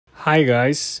Hi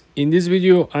guys, in this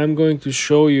video I'm going to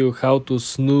show you how to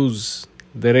snooze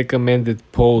the recommended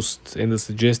post and the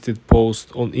suggested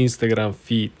post on Instagram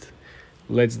feed.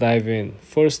 Let's dive in.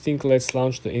 First thing, let's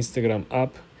launch the Instagram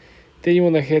app. Then you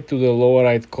want to head to the lower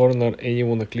right corner and you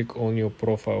want to click on your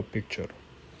profile picture.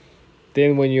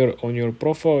 Then when you're on your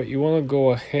profile, you want to go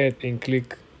ahead and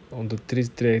click on the three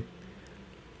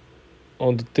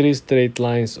straight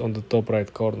lines on the top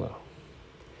right corner.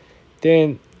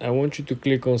 Then I want you to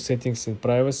click on settings and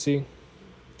privacy,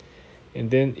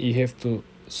 and then you have to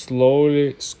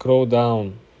slowly scroll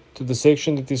down to the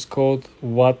section that is called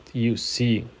what you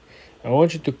see. I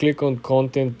want you to click on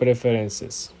content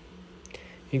preferences.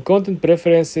 In content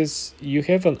preferences, you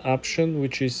have an option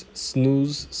which is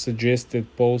snooze suggested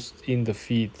post in the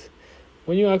feed.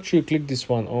 When you actually click this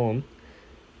one on,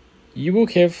 you will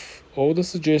have all the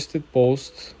suggested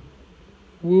posts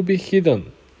will be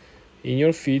hidden in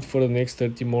your feed for the next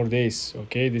 30 more days.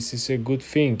 Okay, this is a good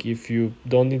thing if you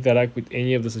don't interact with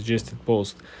any of the suggested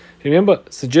posts. Remember,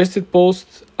 suggested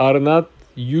posts are not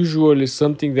usually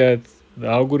something that the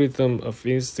algorithm of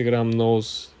Instagram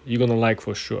knows you're gonna like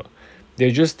for sure. They're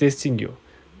just testing you,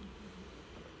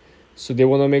 so they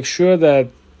want to make sure that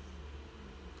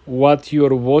what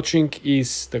you're watching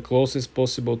is the closest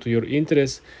possible to your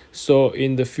interest, so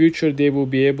in the future they will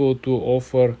be able to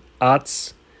offer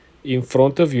ads in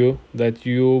front of you that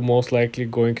you most likely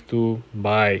going to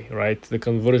buy, right? The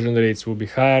conversion rates will be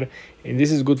higher, and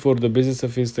this is good for the business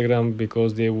of Instagram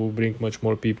because they will bring much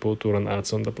more people to run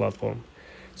ads on the platform.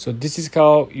 So this is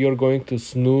how you're going to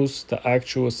snooze the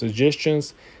actual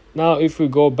suggestions. Now if we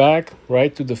go back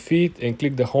right to the feed and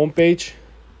click the home page,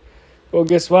 well,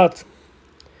 guess what?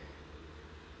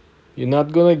 You're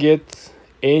not gonna get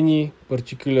any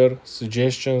particular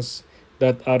suggestions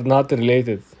that are not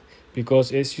related,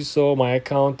 because as you saw, my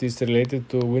account is related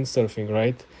to windsurfing,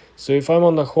 right? So if I'm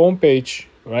on the home page,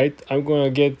 right, I'm gonna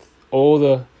get all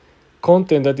the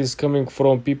content that is coming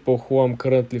from people who I'm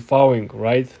currently following,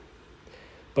 right?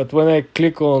 But when I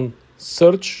click on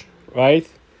search, right,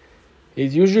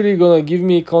 it's usually gonna give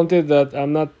me content that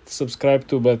I'm not subscribed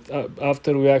to. But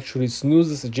after we actually snooze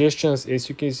the suggestions, as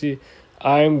you can see,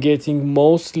 I'm getting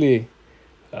mostly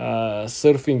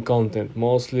surfing content,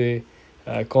 mostly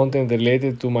content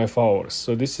related to my followers.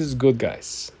 So this is good,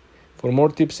 guys. For more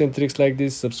tips and tricks like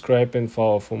this, subscribe and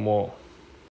follow for more.